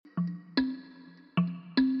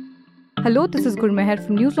Hello, this is Gurmeher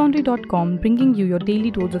from newslaundry.com bringing you your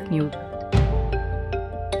daily dose of news.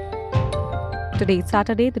 Today is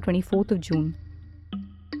Saturday, the 24th of June.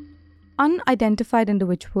 Unidentified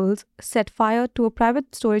individuals set fire to a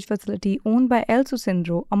private storage facility owned by El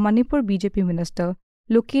Susindro, a Manipur BJP minister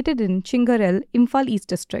located in Chingarel, Imphal East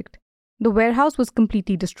District. The warehouse was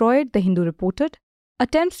completely destroyed, The Hindu reported.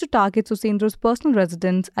 Attempts to target Susindro's personal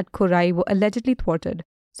residence at Khorai were allegedly thwarted.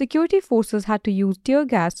 Security forces had to use tear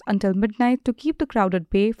gas until midnight to keep the crowd at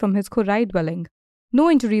bay from his Khorai dwelling. No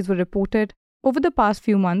injuries were reported. Over the past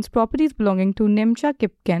few months, properties belonging to Nimcha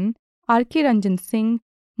Kipken, R.K. Ranjan Singh,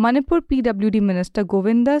 Manipur PWD Minister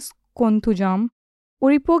Govindas Konthujam,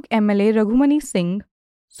 Uripok MLA Raghumani Singh,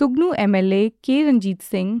 Sugnu MLA K. Ranjit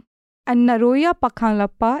Singh, and Naroya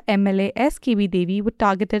Pakhanlappa MLA S. KB Devi were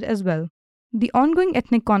targeted as well. The ongoing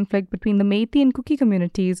ethnic conflict between the Meitei and Kuki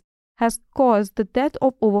communities has caused the death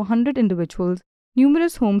of over 100 individuals,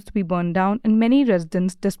 numerous homes to be burned down, and many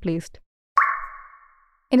residents displaced.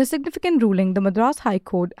 In a significant ruling, the Madras High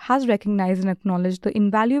Court has recognized and acknowledged the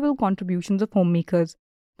invaluable contributions of homemakers.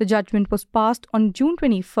 The judgment was passed on June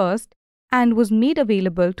 21st and was made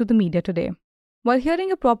available to the media today. While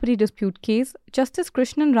hearing a property dispute case, Justice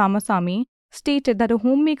Krishnan Ramasamy stated that a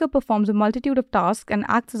homemaker performs a multitude of tasks and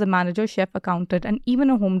acts as a manager, chef, accountant, and even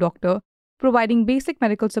a home doctor, providing basic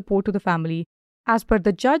medical support to the family. As per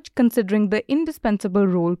the judge, considering the indispensable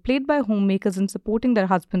role played by homemakers in supporting their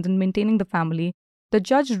husbands and maintaining the family, the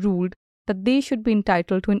judge ruled that they should be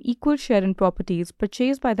entitled to an equal share in properties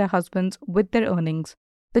purchased by their husbands with their earnings.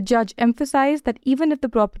 The judge emphasized that even if the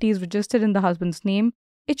property is registered in the husband's name,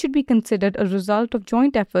 it should be considered a result of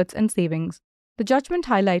joint efforts and savings. The judgment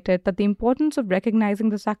highlighted that the importance of recognizing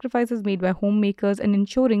the sacrifices made by homemakers and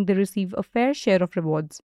ensuring they receive a fair share of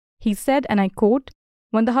rewards. He said, and I quote,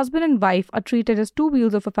 "When the husband and wife are treated as two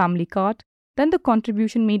wheels of a family cart, then the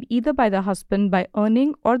contribution made either by the husband by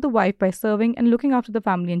earning or the wife by serving and looking after the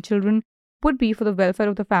family and children would be for the welfare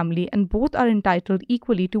of the family, and both are entitled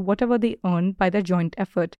equally to whatever they earn by their joint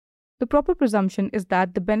effort. The proper presumption is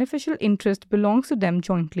that the beneficial interest belongs to them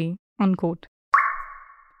jointly." Unquote.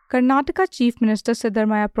 Karnataka Chief Minister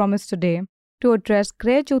Siddaramaiah promised today to address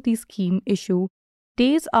Greh Jyoti scheme issue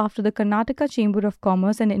days after the Karnataka Chamber of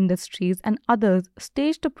Commerce and Industries and others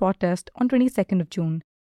staged a protest on 22nd of June.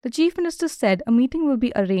 The Chief Minister said a meeting will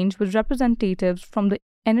be arranged with representatives from the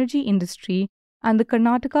energy industry and the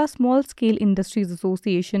Karnataka Small Scale Industries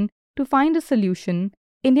Association to find a solution,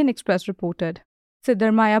 Indian Express reported.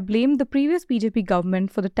 Siddaramaiah blamed the previous BJP government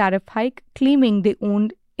for the tariff hike, claiming they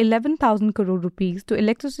owned 11,000 crore rupees to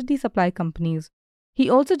electricity supply companies. He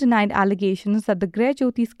also denied allegations that the Greh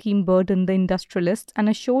Jyoti scheme burdened the industrialists and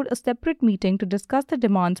assured a separate meeting to discuss the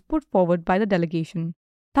demands put forward by the delegation.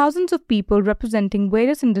 Thousands of people representing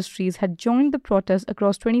various industries had joined the protest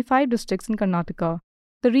across 25 districts in Karnataka.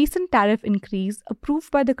 The recent tariff increase, approved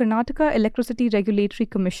by the Karnataka Electricity Regulatory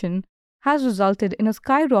Commission, has resulted in a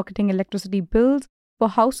skyrocketing electricity bills for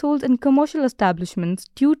households and commercial establishments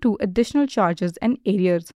due to additional charges and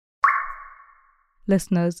arrears.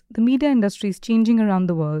 Listeners, the media industry is changing around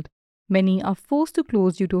the world. Many are forced to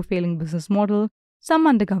close due to a failing business model, some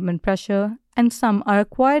under government pressure, and some are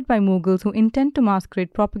acquired by moguls who intend to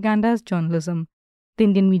masquerade propaganda as journalism. The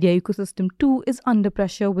Indian media ecosystem too is under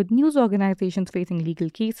pressure, with news organizations facing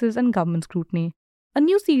legal cases and government scrutiny. A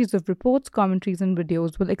new series of reports, commentaries, and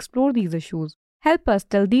videos will explore these issues. Help us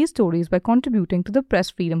tell these stories by contributing to the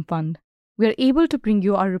Press Freedom Fund. We are able to bring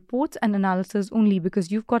you our reports and analysis only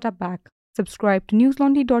because you've got our back. Subscribe to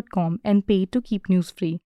newslaundry.com and pay to keep news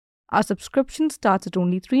free. Our subscription starts at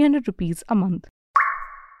only 300 rupees a month.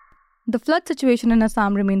 The flood situation in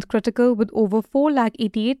Assam remains critical, with over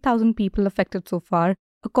 488,000 people affected so far,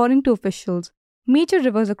 according to officials. Major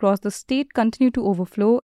rivers across the state continue to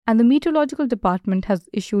overflow, and the meteorological department has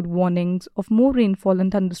issued warnings of more rainfall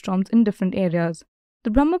and thunderstorms in different areas.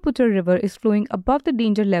 The Brahmaputra River is flowing above the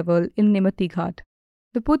danger level in Nimati Ghat.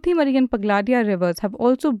 The Puthimari and Pagladia rivers have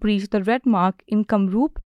also breached the red mark in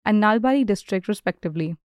Kamrup and Nalbari district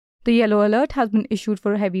respectively. The yellow alert has been issued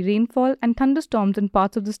for heavy rainfall and thunderstorms in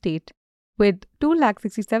parts of the state, with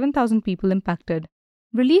 267,000 people impacted.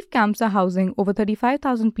 Relief camps are housing over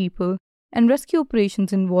 35,000 people, and rescue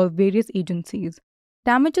operations involve various agencies.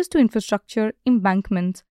 Damages to infrastructure,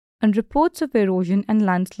 embankments, and reports of erosion and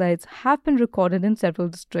landslides have been recorded in several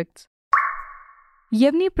districts.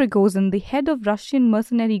 Yevgeny Prigozhin, the head of Russian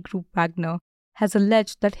mercenary group Wagner, has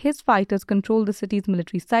alleged that his fighters control the city's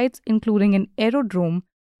military sites, including an aerodrome,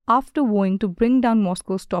 after vowing to bring down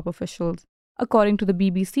Moscow's top officials. According to the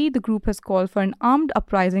BBC, the group has called for an armed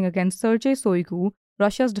uprising against Sergei Shoigu,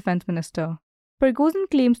 Russia's defense minister. Prigozhin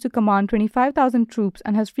claims to command 25,000 troops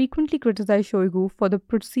and has frequently criticized Shoigu for the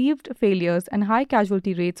perceived failures and high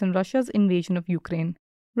casualty rates in Russia's invasion of Ukraine.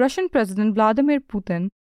 Russian President Vladimir Putin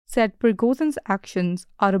said Prigozhin's actions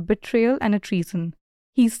are a betrayal and a treason.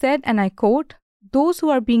 He said, and I quote, "Those who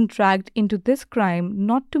are being dragged into this crime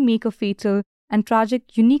not to make a fatal and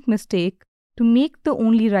tragic unique mistake, to make the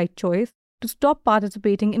only right choice, to stop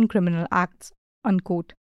participating in criminal acts,"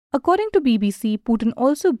 unquote. According to BBC, Putin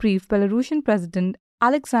also briefed Belarusian President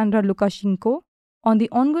Alexander Lukashenko on the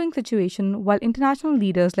ongoing situation, while international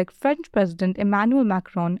leaders like French President Emmanuel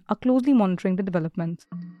Macron are closely monitoring the developments.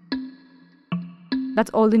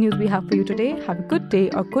 That's all the news we have for you today. Have a good day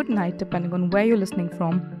or good night, depending on where you're listening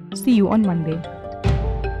from. See you on Monday.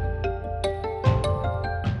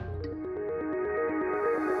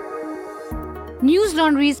 News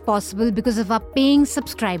Laundry is possible because of our paying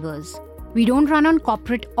subscribers. We don't run on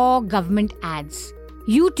corporate or government ads.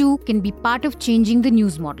 You too can be part of changing the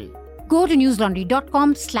news model. Go to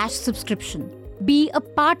newslaundry.com/subscription. Be a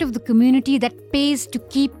part of the community that pays to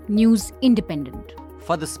keep news independent.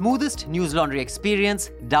 For the smoothest News Laundry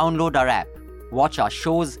experience, download our app. Watch our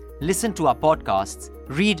shows, listen to our podcasts,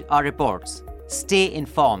 read our reports. Stay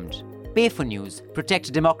informed. Pay for news,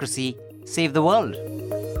 protect democracy, save the world.